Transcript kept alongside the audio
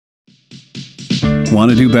Want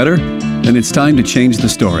to do better? Then it's time to change the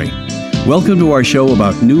story. Welcome to our show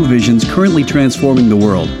about new visions currently transforming the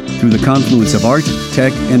world through the confluence of art,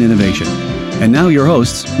 tech, and innovation. And now your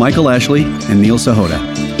hosts, Michael Ashley and Neil Sahota.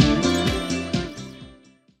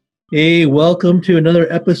 Hey, welcome to another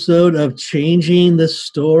episode of Changing the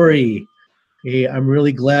Story. Hey, I'm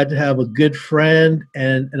really glad to have a good friend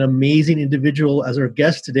and an amazing individual as our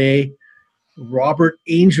guest today, Robert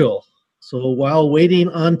Angel. So while waiting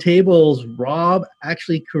on tables, Rob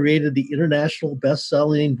actually created the international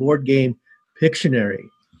best-selling board game Pictionary.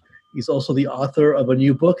 He's also the author of a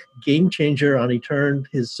new book, Game Changer, on he turned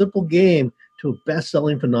his simple game to a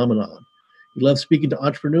best-selling phenomenon. He loves speaking to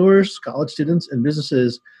entrepreneurs, college students, and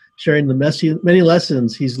businesses, sharing the many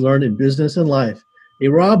lessons he's learned in business and life. Hey,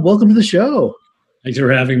 Rob, welcome to the show. Thanks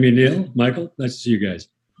for having me, Neil. Michael, nice to see you guys.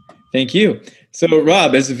 Thank you. So,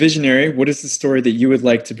 Rob, as a visionary, what is the story that you would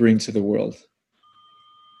like to bring to the world?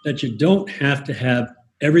 That you don't have to have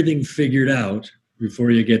everything figured out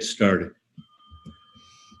before you get started.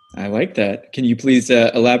 I like that. Can you please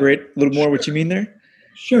elaborate a little more what you mean there?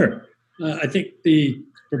 Sure. I think the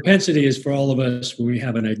propensity is for all of us when we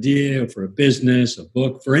have an idea for a business, a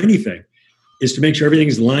book, for anything, is to make sure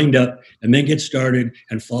everything's lined up and then get started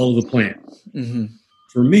and follow the plan. Mm-hmm.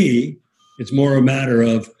 For me, it's more a matter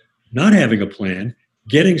of not having a plan,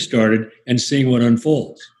 getting started, and seeing what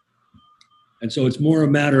unfolds. And so it's more a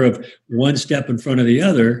matter of one step in front of the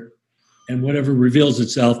other, and whatever reveals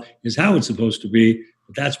itself is how it's supposed to be.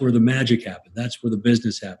 But that's where the magic happens. That's where the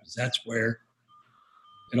business happens. That's where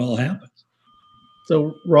it all happens.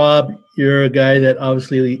 So, Rob, you're a guy that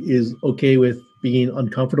obviously is okay with being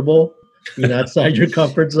uncomfortable, being outside your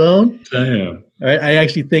comfort zone. I am. All right. I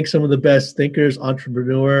actually think some of the best thinkers,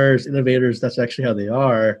 entrepreneurs, innovators, that's actually how they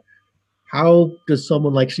are. How does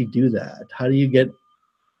someone actually do that? How do you get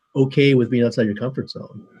okay with being outside your comfort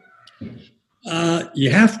zone? You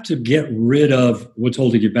have to get rid of what's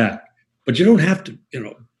holding you back. But you don't have to,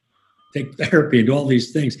 take therapy and do all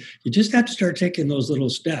these things. You just have to start taking those little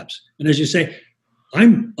steps. And as you say,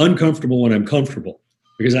 I'm uncomfortable when I'm comfortable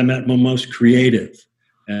because I'm at my most creative.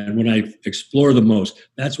 And when I explore the most,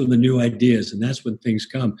 that's when the new ideas and that's when things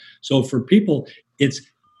come. So for people,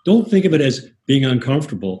 don't think of it as being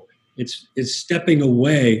uncomfortable. It's stepping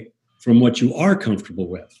away from what you are comfortable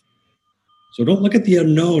with. So don't look at the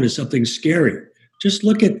unknown as something scary. Just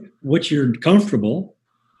look at what you're comfortable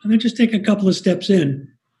and then just take a couple of steps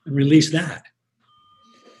in and release that.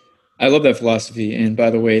 I love that philosophy. And by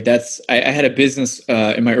the way, I had a business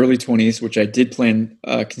in my early 20s, which I did plan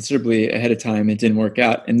considerably ahead of time. It didn't work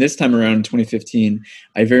out. And this time around in 2015,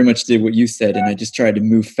 I very much did what you said, and I just tried to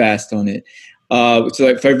move fast on it. So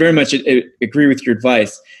I very much agree with your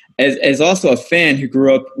advice. As also a fan who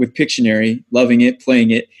grew up with Pictionary, loving it,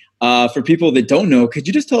 playing it, for people that don't know, could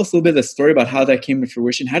you just tell us a little bit of the story about how that came to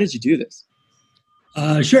fruition? How did you do this?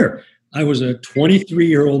 Sure. I was a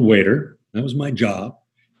 23-year-old waiter. That was my job.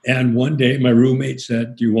 And one day my roommate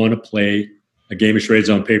said, do you want to play a game of charades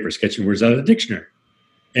on paper, sketching words out of the dictionary?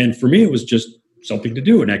 And for me, it was just something to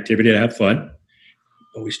do, an activity to have fun.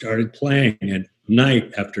 But we started playing, and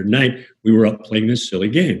night after night, we were up playing this silly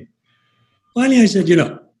game. Finally, I said,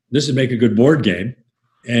 this would make a good board game.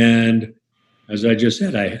 And as I just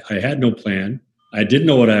said, I had no plan. I didn't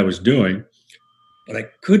know what I was doing, but I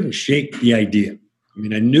couldn't shake the idea. I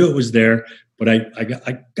mean, I knew it was there, but I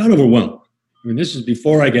got overwhelmed. I mean, this is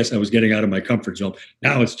before, I guess, I was getting out of my comfort zone.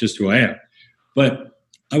 Now it's just who I am. But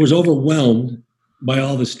I was overwhelmed by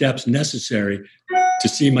all the steps necessary to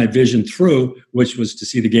see my vision through, which was to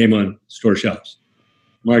see the game on store shelves,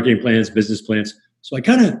 marketing plans, business plans. So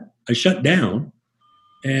I shut down,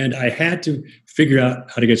 and I had to figure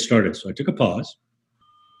out how to get started. So I took a pause,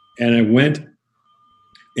 and I went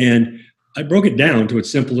and I broke it down to its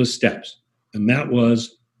simplest steps. And that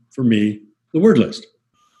was, for me, the word list.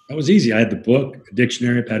 That was easy. I had the book, a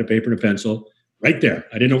dictionary, a pad of paper, and a pencil right there.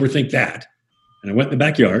 I didn't overthink that. And I went in the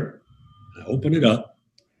backyard, I opened it up,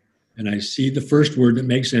 and I see the first word that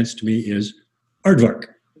makes sense to me is aardvark.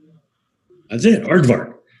 That's it,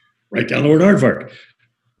 aardvark. Write down the word aardvark.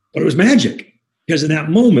 But it was magic, because in that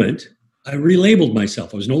moment, I relabeled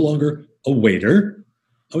myself. I was no longer a waiter.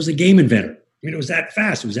 I was a game inventor. I mean, it was that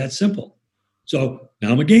fast. It was that simple. So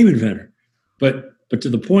now I'm a game inventor. But to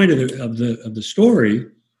the point of the story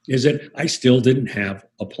is that I still didn't have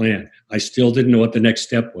a plan. I still didn't know what the next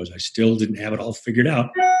step was. I still didn't have it all figured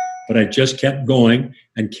out. But I just kept going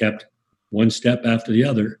and kept one step after the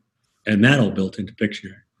other. And that all built into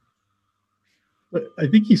Pictionary. But I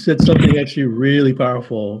think you said something actually really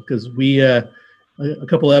powerful, because we, a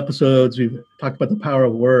couple of episodes, we've talked about the power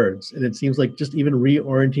of words. And it seems like just even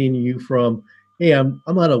reorienting you from hey, I'm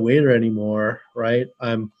not a waiter anymore, right?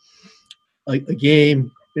 I'm a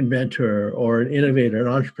game inventor or an innovator, an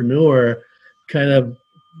entrepreneur, kind of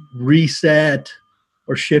reset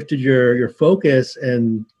or shifted your focus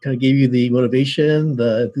and kind of gave you the motivation,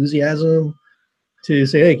 the enthusiasm to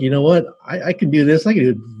say, hey, you know what? I can do this. I can do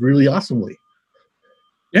it really awesomely.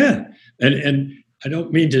 Yeah. And I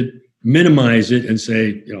don't mean to minimize it and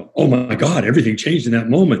say, oh my God, everything changed in that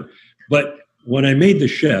moment. But when I made the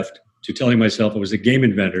shift to telling myself I was a game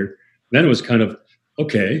inventor, then it was kind of,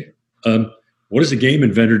 okay, what does a game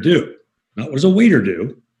inventor do? Not what does a waiter do?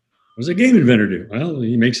 What does a game inventor do? Well,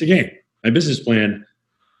 he makes a game. My business plan,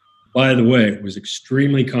 by the way, was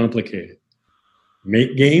extremely complicated.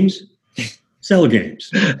 Make games, sell games.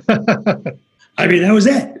 I mean, that was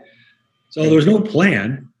it. So there was no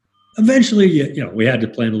plan. Eventually, we had to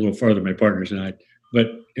plan a little farther, my partners and I, but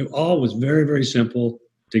it all was very, very simple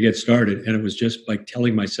to get started. And it was just by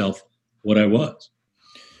telling myself what I was.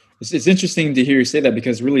 It's interesting to hear you say that,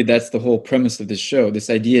 because really that's the whole premise of this show,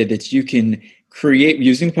 this idea that you can create,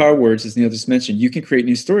 using the power of words, as Neil just mentioned, you can create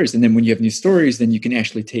new stories. And then when you have new stories, then you can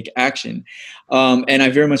actually take action. And I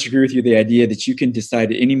very much agree with you, the idea that you can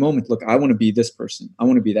decide at any moment, look, I want to be this person. I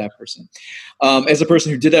want to be that person. As a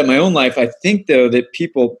person who did that in my own life, I think, though, that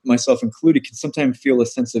people, myself included, can sometimes feel a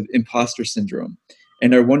sense of imposter syndrome.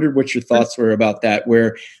 And I wondered what your thoughts were about that,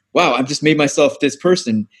 where, wow, I've just made myself this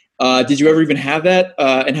person. Did you ever even have that?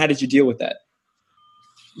 And how did you deal with that?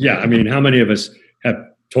 Yeah, I mean, how many of us have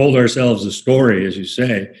told ourselves a story, as you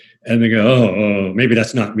say, and they go, oh, maybe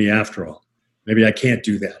that's not me after all. Maybe I can't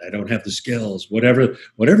do that. I don't have the skills. Whatever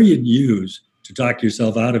you use to talk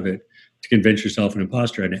yourself out of it, to convince yourself an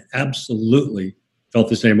imposter. And I absolutely felt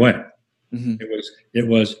the same way. Mm-hmm. It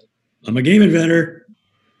was, I'm a game inventor,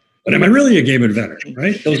 but am I really a game inventor,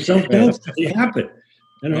 right? Those self-doubts, they happen.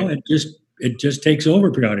 It just takes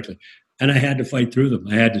over periodically. And I had to fight through them.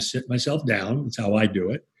 I had to sit myself down. That's how I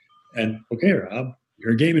do it. And, okay, Rob,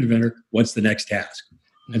 you're a game inventor. What's the next task?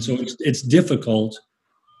 And so it's difficult,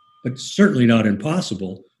 but certainly not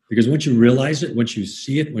impossible, because once you realize it, once you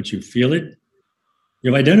see it, once you feel it,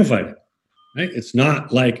 you've identified it, right? It's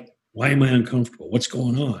not like, why am I uncomfortable? What's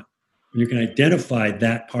going on? When you can identify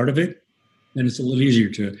that part of it, then it's a little easier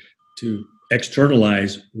to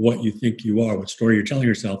externalize what you think you are, what story you're telling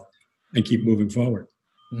yourself, and keep moving forward.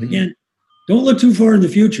 Mm-hmm. Again, don't look too far in the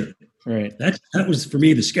future. Right. That was for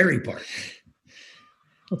me the scary part.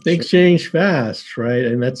 Well, things change fast, right?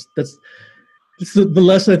 And that's the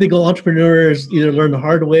lesson I think all entrepreneurs either learn the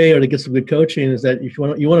hard way or they get some good coaching, is that if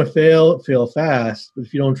you want to fail fast. But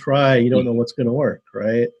if you don't try, you don't know what's going to work,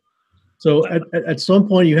 right? So at some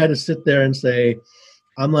point you had to sit there and say,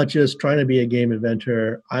 I'm not just trying to be a game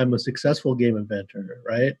inventor, I'm a successful game inventor,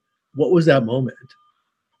 right? What was that moment?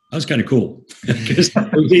 That was kind of cool, because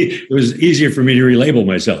it was easier for me to relabel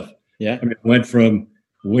myself. Yeah. I mean, I went from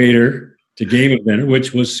waiter to game inventor,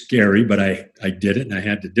 which was scary, but I did it and I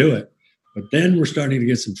had to do it. But then we're starting to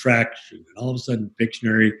get some traction. And all of a sudden,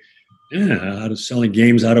 Pictionary, out of selling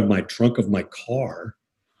games out of my trunk of my car,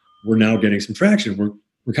 we're now getting some traction.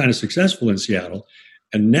 We're kind of successful in Seattle.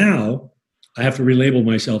 And now I have to relabel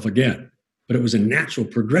myself again. But it was a natural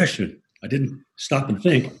progression. I didn't stop and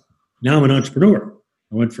think. Now I'm an entrepreneur.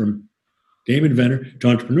 I went from game inventor to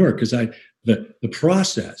entrepreneur, because the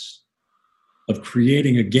process of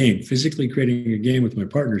creating a game, physically creating a game with my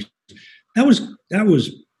partners, that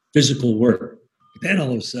was physical work. But then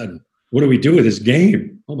all of a sudden, what do we do with this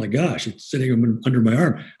game? Oh my gosh, it's sitting under my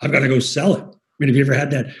arm. I've got to go sell it. I mean, have you ever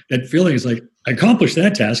had that feeling? It's like, I accomplished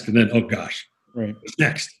that task, and then, oh gosh, right, what's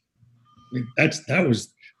next? I mean, that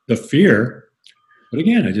was the fear. But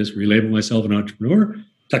again, I just relabeled myself an entrepreneur,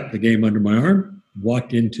 tucked the game under my arm,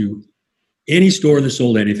 walked into any store that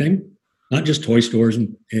sold anything, not just toy stores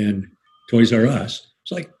and Toys R Us.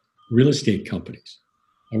 It's like real estate companies.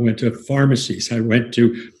 I went to pharmacies. I went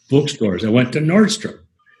to bookstores. I went to Nordstrom.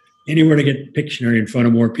 Anywhere to get Pictionary in front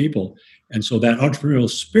of more people. And so that entrepreneurial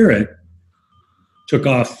spirit took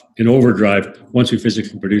off in overdrive once we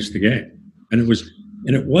physically produced the game. And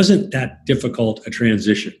it wasn't that difficult a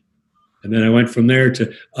transition. And then I went from there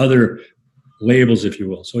to other labels, if you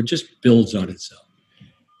will. So it just builds on itself.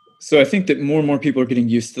 So I think that more and more people are getting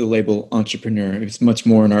used to the label entrepreneur. It's much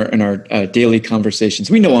more in our daily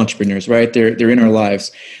conversations. We know entrepreneurs, right? They're in our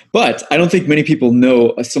lives. But I don't think many people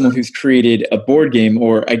know someone who's created a board game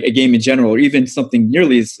or a game in general, or even something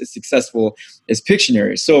nearly as successful as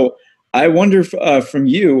Pictionary. So I wonder from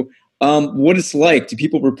you, what it's like. Do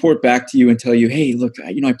people report back to you and tell you, hey, look,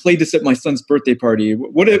 I played this at my son's birthday party.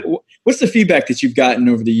 What's the feedback that you've gotten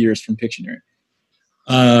over the years from Pictionary?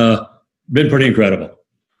 Been pretty incredible.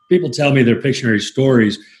 People tell me their Pictionary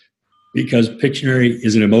stories, because Pictionary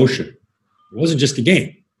is an emotion. It wasn't just a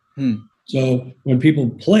game. So when people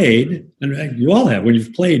played, and you all have, when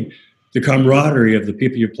you've played, the camaraderie of the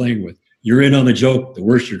people you're playing with, you're in on the joke. The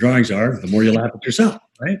worse your drawings are, the more you laugh at yourself,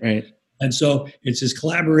 right? Right. And so it's this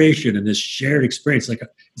collaboration and this shared experience.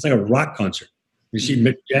 It's like a rock concert. You see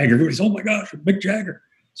Mick Jagger, everybody's, oh my gosh, Mick Jagger.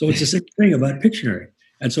 So it's the same thing about Pictionary.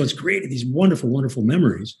 And so it's created these wonderful, wonderful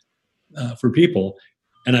memories for people.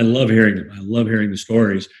 And I love hearing them. I love hearing the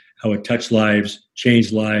stories, how it touched lives,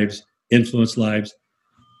 changed lives, influenced lives.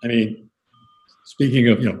 I mean, speaking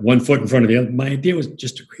of, one foot in front of the other, my idea was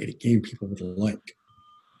just to create a game people would like.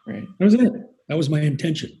 Right. That was it. That was my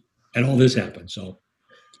intention. And all this happened. So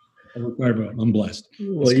I'm blessed.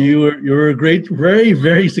 Well, you were a great, very,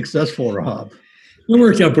 very successful, Rob. It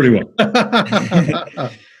worked out pretty well.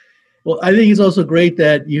 Well, I think it's also great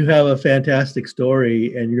that you have a fantastic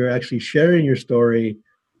story and you're actually sharing your story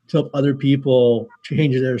to help other people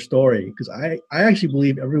change their story. Because I actually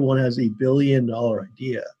believe everyone has $1 billion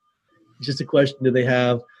idea. It's just a question, do they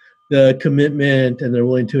have the commitment and they're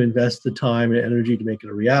willing to invest the time and energy to make it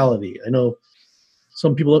a reality? I know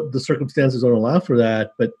some people, the circumstances don't allow for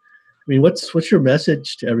that, but I mean, what's your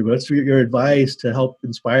message to everybody? What's your advice to help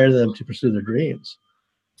inspire them to pursue their dreams?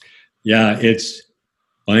 Yeah, it's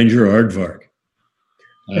find your aardvark.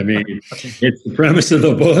 I mean, it's the premise of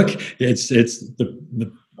the book. It's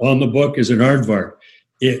the on the book is an aardvark.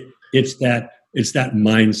 It's that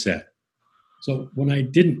mindset. So when I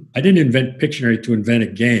didn't invent Pictionary to invent a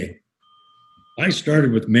game. I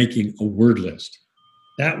started with making a word list.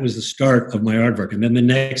 That was the start of my aardvark, and then the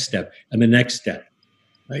next step, and the next step.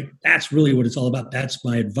 Right? That's really what it's all about. That's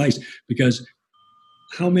my advice. Because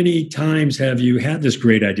how many times have you had this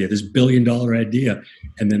great idea, this $1 billion idea,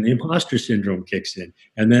 and then the imposter syndrome kicks in,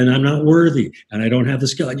 and then I'm not worthy, and I don't have the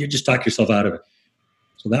skill, and you just talk yourself out of it.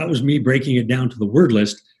 So that was me breaking it down to the word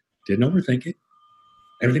list. Didn't overthink it.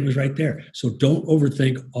 Everything was right there. So don't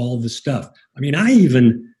overthink all the stuff. I mean, I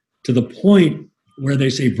even, to the point where they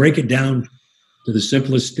say break it down to the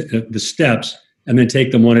simplest, the steps, and then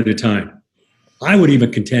take them one at a time. I would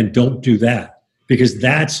even contend don't do that, because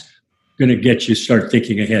that's going to get you start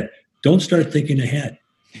thinking ahead. Don't start thinking ahead.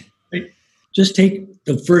 Right? Just take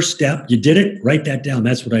the first step. You did it. Write that down.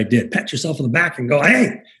 That's what I did. Pat yourself on the back and go,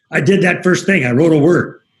 hey, I did that first thing. I wrote a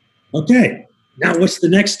word. Okay. Now what's the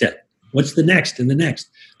next step? What's the next and the next?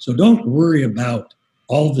 So don't worry about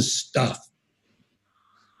all the stuff.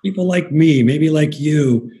 People like me, maybe like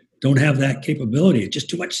you, don't have that capability. It's just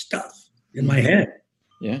too much stuff in my head.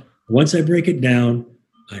 Yeah. Once I break it down,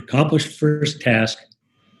 I accomplish the first task,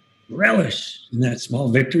 relish in that small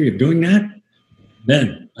victory of doing that,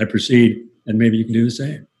 then I proceed, and maybe you can do the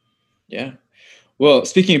same. Yeah. Well,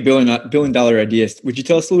 speaking of billion dollar ideas, would you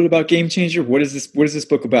tell us a little bit about Game Changer? What is this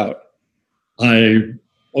book about? You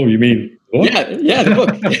mean the book? Yeah, the book.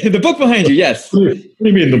 The book behind you, yes. What do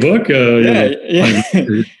you mean, the book?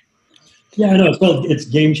 Yeah, no, it's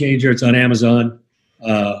Game Changer. It's on Amazon.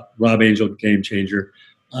 Rob Angel, Game Changer.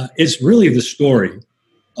 It's really the story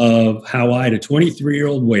of how I, a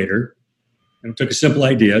 23-year-old waiter, took a simple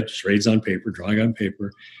idea, charades on paper, drawing on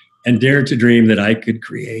paper, and dared to dream that I could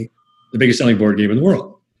create the biggest selling board game in the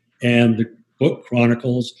world. And the book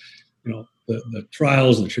chronicles, the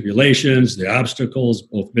trials and the tribulations, the obstacles,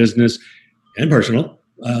 both business and personal,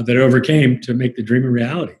 that I overcame to make the dream a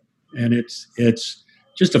reality. And it's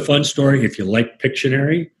just a fun story. If you like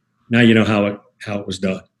Pictionary, now you know how it was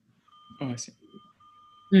done. Oh, I see.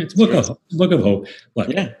 Yeah, it's a book of hope. Look,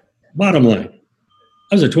 yeah. Bottom line,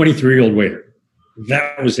 I was a 23-year-old waiter.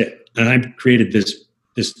 That was it. And I created this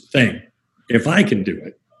thing. If I can do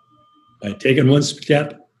it, by taking one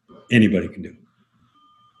step, anybody can do it.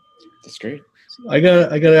 That's great. I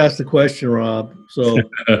gotta ask the question, Rob. So,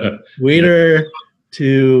 waiter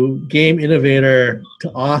to game innovator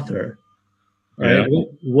to author, right? Yeah.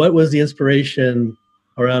 What was the inspiration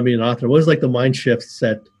around being an author? What was like the mind shift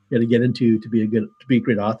set you had to get into to be a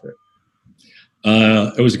great author?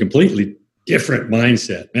 It was a completely different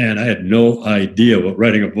mindset. Man, I had no idea what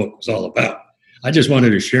writing a book was all about. I just wanted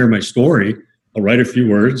to share my story. I'll write a few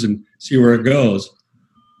words and see where it goes.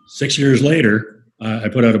 6 years later, I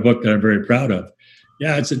put out a book that I'm very proud of.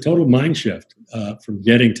 Yeah, it's a total mind shift from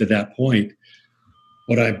getting to that point.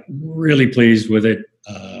 But I'm really pleased with it.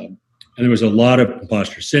 And there was a lot of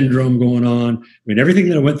imposter syndrome going on. I mean, everything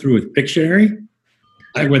that I went through with Pictionary,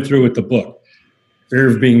 I went through with the book. Fear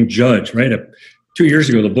of being judged, right? 2 years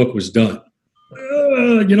ago, the book was done.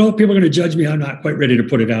 People are going to judge me. I'm not quite ready to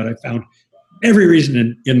put it out. I found every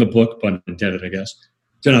reason in the book, pun intended, I guess,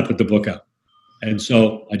 to not put the book out. And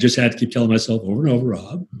so I just had to keep telling myself over and over,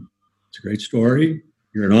 Rob, it's a great story.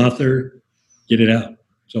 You're an author. Get it out.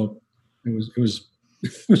 So it was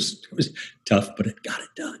tough, but it got it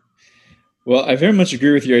done. Well, I very much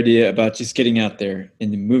agree with your idea about just getting out there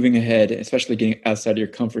and moving ahead, especially getting outside of your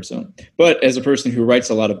comfort zone. But as a person who writes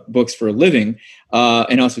a lot of books for a living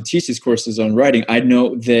and also teaches courses on writing, I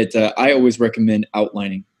know that I always recommend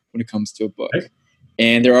outlining when it comes to a book. Right.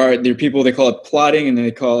 And there are people, they call it plotting, and then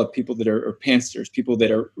they call it people that are pantsters, people that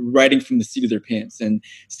are writing from the seat of their pants. And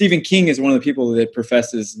Stephen King is one of the people that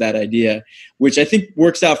professes that idea, which I think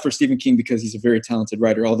works out for Stephen King because he's a very talented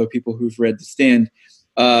writer, although people who've read The Stand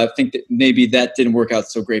think that maybe that didn't work out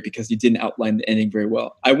so great because he didn't outline the ending very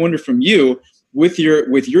well. I wonder from you, with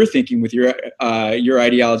your thinking, with your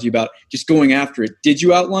ideology about just going after it, did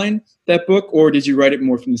you outline that book, or did you write it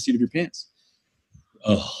more from the seat of your pants?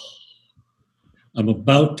 Oh, I'm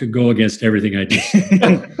about to go against everything I did.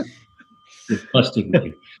 It busted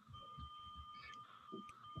me.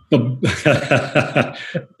 The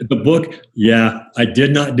book, yeah, I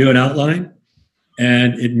did not do an outline.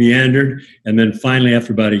 And it meandered. And then finally,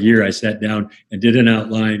 after about a year, I sat down and did an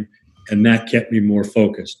outline, and that kept me more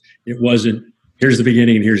focused. It wasn't, here's the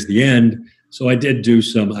beginning and here's the end. So I did do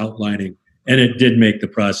some outlining, and it did make the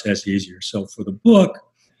process easier. So for the book,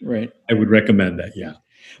 right, I would recommend that, yeah.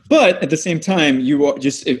 But at the same time,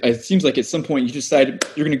 it seems like at some point you decided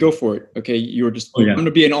you're going to go for it. Okay, you were just, I'm going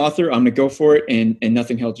to be an author, I'm going to go for it, and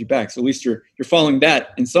nothing held you back. So at least you're following that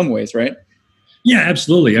in some ways, right? Yeah,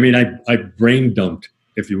 absolutely. I mean, I brain dumped,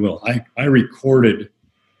 if you will. I recorded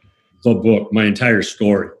the book, my entire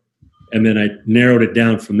story, and then I narrowed it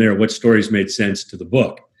down from there. What stories made sense to the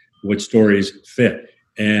book? What stories fit?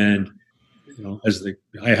 And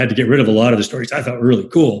I had to get rid of a lot of the stories I thought were really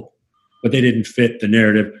cool, but they didn't fit the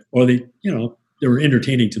narrative, or they were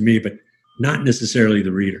entertaining to me, but not necessarily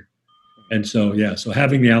the reader. And so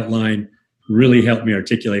having the outline really helped me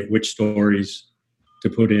articulate which stories to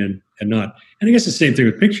put in and not. And I guess the same thing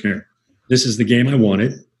with Pictionary. This is the game I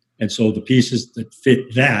wanted, and so the pieces that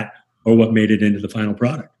fit that are what made it into the final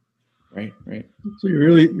product. Right. So you're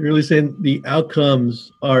really saying the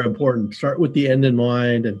outcomes are important. Start with the end in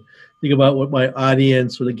mind and think about what my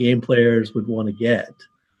audience or the game players would want to get.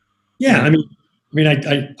 Yeah, I mean,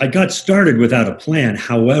 I got started without a plan.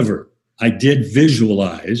 However, I did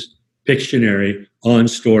visualize Pictionary on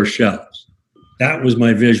store shelves. That was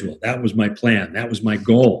my visual. That was my plan. That was my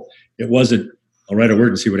goal. It wasn't, I'll write a word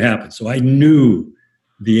and see what happens. So I knew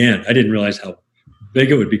the end. I didn't realize how big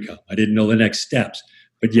it would become. I didn't know the next steps.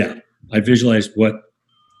 But yeah, I visualized what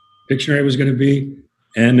Pictionary was going to be,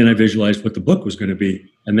 and then I visualized what the book was going to be,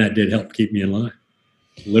 and that did help keep me in line,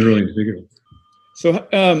 literally and figuratively. So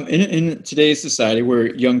in today's society,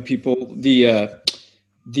 where young people, the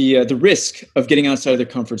risk of getting outside of their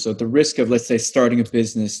comfort zone, the risk of, let's say, starting a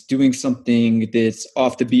business, doing something that's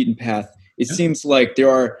off the beaten path, it seems like there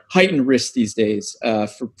are heightened risks these days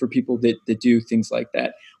for people that do things like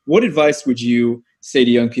that. What advice would you say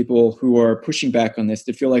to young people who are pushing back on this,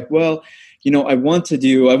 that feel like, well, I want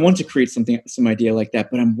to create some idea like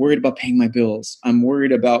that, but I'm worried about paying my bills. I'm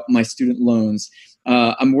worried about my student loans.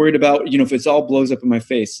 I'm worried about, if it all blows up in my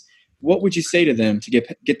face. What would you say to them to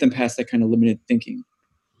get them past that kind of limited thinking?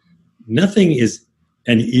 Nothing is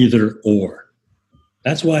an either or.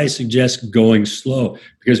 That's why I suggest going slow,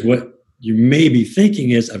 because what you may be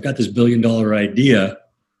thinking is, I've got this $1 billion idea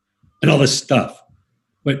and all this stuff,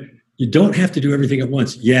 but you don't have to do everything at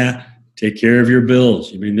once. Yeah, take care of your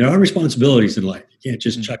bills. I mean, there are responsibilities in life. You can't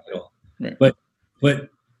just chuck it all. Right. But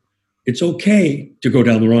it's okay to go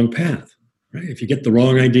down the wrong path, right? If you get the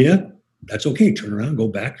wrong idea, that's okay. Turn around, go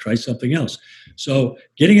back, try something else. So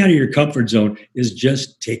getting out of your comfort zone is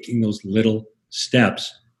just taking those little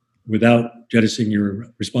steps without jettisoning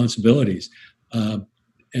your responsibilities.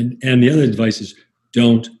 And the other advice is,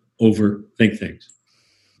 don't overthink things.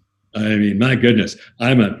 I mean, my goodness,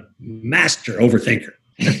 I'm a master overthinker,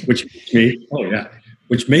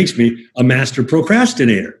 which makes me a master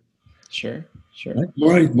procrastinator. Sure. Right?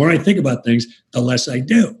 The more I think about things, the less I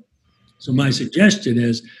do. So my suggestion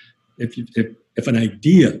is, if an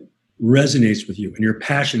idea resonates with you and you're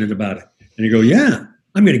passionate about it, and you go, yeah,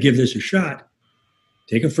 I'm going to give this a shot,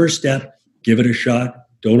 take a first step, give it a shot,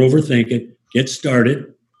 don't overthink it, get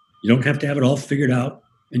started. You don't have to have it all figured out,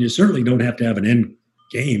 and you certainly don't have to have an end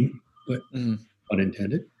game, but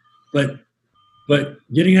unintended. But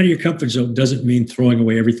getting out of your comfort zone doesn't mean throwing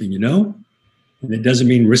away everything you know, and it doesn't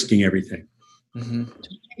mean risking everything. Mm-hmm.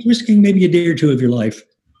 Risking maybe a day or two of your life,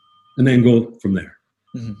 and then go from there.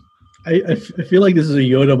 Mm-hmm. I feel like this is a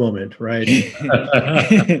Yoda moment, right?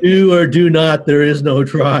 Do or do not, there is no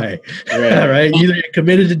try. Right? Either you're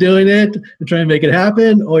committed to doing it and trying to make it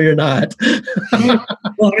happen, or you're not.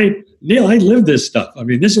 Well, Neil, I live this stuff. I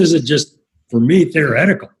mean, this isn't just, for me,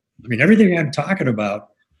 theoretical. I mean, everything I'm talking about,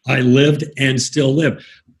 I lived and still live,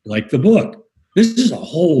 like the book. This is a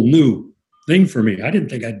whole new thing for me. I didn't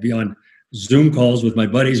think I'd be on Zoom calls with my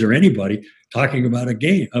buddies or anybody talking about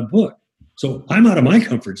a book. So I'm out of my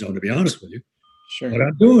comfort zone, to be honest with you. Sure. But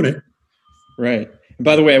I'm doing it. Right. And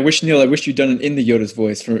by the way, Neil, I wish you'd done it in the Yoda's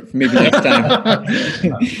voice for maybe next time.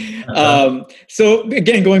 So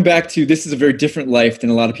again, going back to, this is a very different life than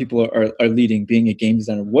a lot of people are leading, being a game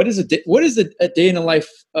designer. What is a day in the life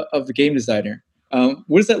of a game designer?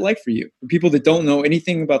 What is that like for you? For people that don't know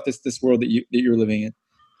anything about this world that you're living in?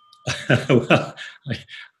 Well,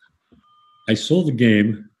 I sold the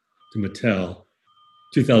game to Mattel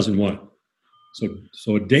 2001.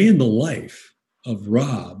 So a day in the life of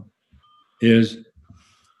Rob is,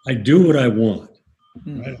 I do what I want.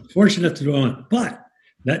 Right? I'm fortunate to do what I want, but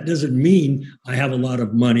that doesn't mean I have a lot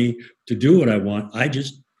of money to do what I want. I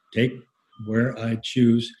just take where I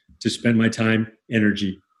choose to spend my time,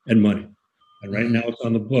 energy, and money. And right now it's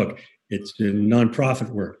on the book. It's in nonprofit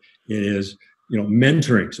work. It is,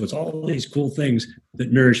 mentoring. So it's all these cool things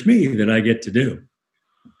that nourish me that I get to do.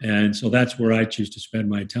 And so that's where I choose to spend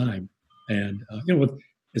my time. And,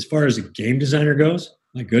 as far as a game designer goes,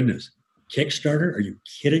 my goodness, Kickstarter, are you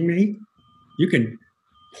kidding me? You can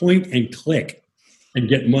point and click and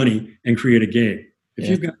get money and create a game. If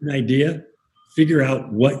you've got an idea, figure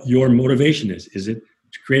out what your motivation is. Is it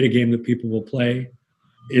to create a game that people will play?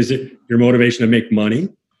 Is it your motivation to make money?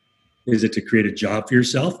 Is it to create a job for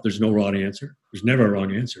yourself? There's no wrong answer. There's never a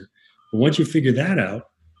wrong answer. But once you figure that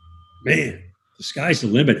out, man, the sky's the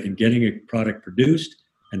limit in getting a product produced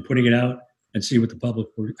and putting it out and see how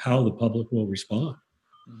the public will respond.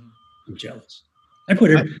 I'm jealous. I put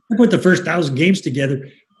the first 1,000 games together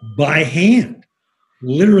by hand.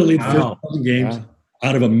 Literally the first 1,000 games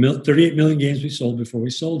out of 38 million games we sold before we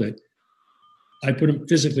sold it. I put them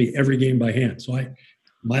physically every game by hand. So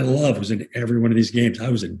my love was in every one of these games. I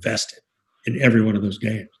was invested in every one of those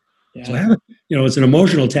games. Yeah. So I have, it's an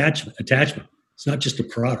emotional attachment. It's not just a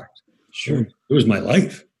product. Sure. It was my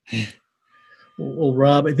life. Well,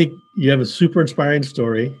 Rob, I think you have a super inspiring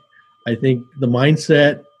story. I think the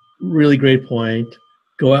mindset, really great point.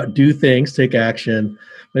 Go out, do things, take action.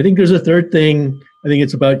 But I think there's a third thing. I think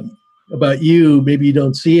it's about you. Maybe you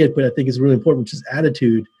don't see it, but I think it's really important, which is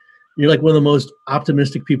attitude. You're like one of the most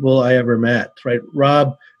optimistic people I ever met, right?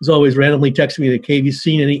 Rob is always randomly texting me that, "Hey, have you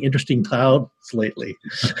seen any interesting clouds lately?"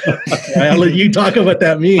 I'll let you talk about what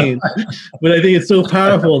that means. But I think it's so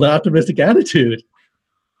powerful, the optimistic attitude.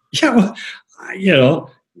 Yeah,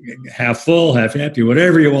 well, half full, half empty,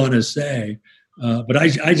 whatever you want to say. But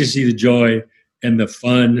I just see the joy and the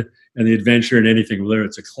fun and the adventure in anything, whether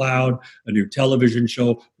it's a cloud, a new television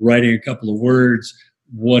show, writing a couple of words,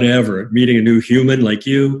 whatever, meeting a new human like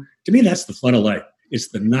you. To me, that's the fun of life. It's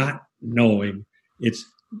the not knowing.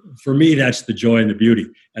 For me, that's the joy and the beauty.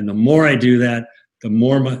 And the more I do that, the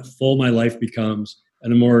more full my life becomes,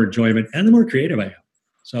 and the more enjoyment and the more creative I am.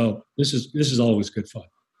 So this is always good fun.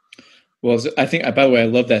 Well, I think, by the way, I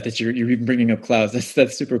love that you're even bringing up clouds.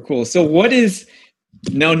 That's super cool. So what is,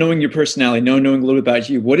 now knowing your personality, now knowing a little bit about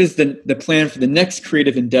you, what is the plan for the next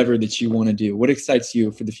creative endeavor that you want to do? What excites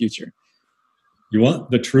you for the future?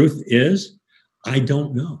 The truth is, I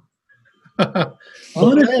don't know.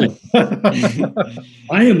 Honestly,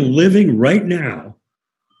 I am living right now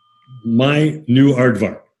my new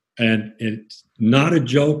aardvark. And it's not a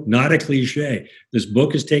joke, not a cliche. This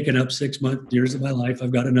book has taken up 6 years of my life.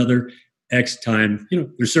 I've got another X time.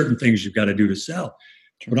 There's certain things you've got to do to sell.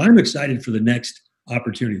 But I'm excited for the next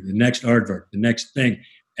opportunity, the next aardvark, the next thing.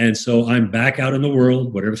 And so I'm back out in the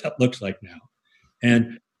world, whatever that looks like now,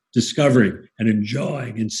 and discovering and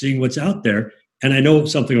enjoying and seeing what's out there. And I know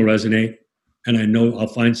something will resonate, and I know I'll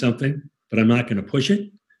find something, but I'm not going to push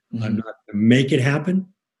it. Mm-hmm. I'm not going to make it happen.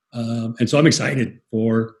 And so I'm excited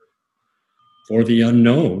for the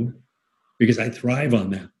unknown, because I thrive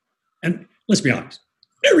on that. And let's be honest,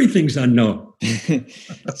 everything's unknown.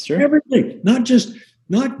 That's true. Everything, not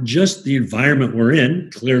just the environment we're in.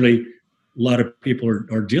 Clearly, a lot of people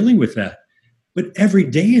are dealing with that, but every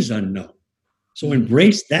day is unknown. So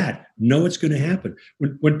embrace that. Know it's going to happen.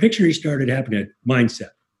 When Pictionary started happening,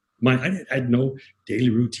 mindset. I had no daily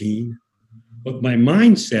routine, but my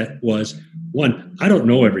mindset was, one, I don't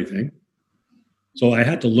know everything. So I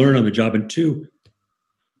had to learn on the job. And two,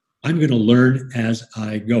 I'm going to learn as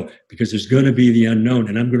I go, because there's going to be the unknown,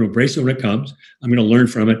 and I'm going to embrace it when it comes. I'm going to learn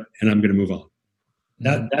from it, and I'm going to move on.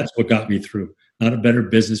 That's what got me through. Not a better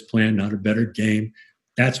business plan, not a better game.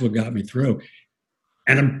 That's what got me through.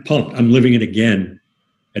 And I'm pumped. I'm living it again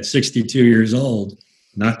at 62 years old,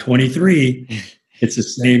 not 23. It's the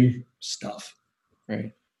same stuff.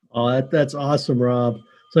 Right. Oh, that's awesome, Rob.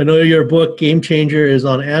 So I know your book, Game Changer, is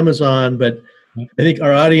on Amazon, but I think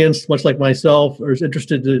our audience, much like myself, is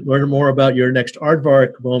interested to learn more about your next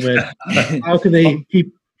Aardvark moment. How can they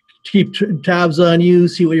keep tabs on you,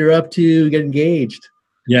 see what you're up to, get engaged?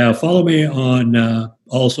 Yeah, follow me on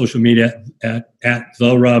all social media at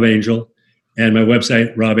the Rob Angel, and my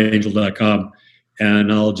website, robangel.com.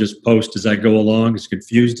 And I'll just post as I go along, as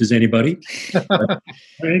confused as anybody.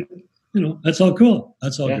 Right? That's all cool.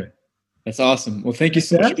 That's all great. That's awesome. Well, thank you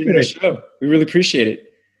so much for being on the show. We really appreciate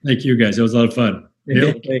it. Thank you, guys. It was a lot of fun.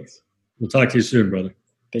 Yeah, thanks. We'll talk to you soon, brother.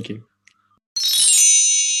 Thank you.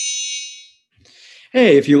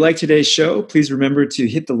 Hey, if you like today's show, please remember to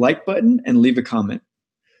hit the like button and leave a comment.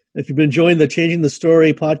 If you've been enjoying the Changing the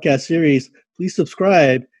Story podcast series, please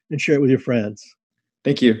subscribe and share it with your friends.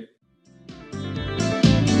 Thank you.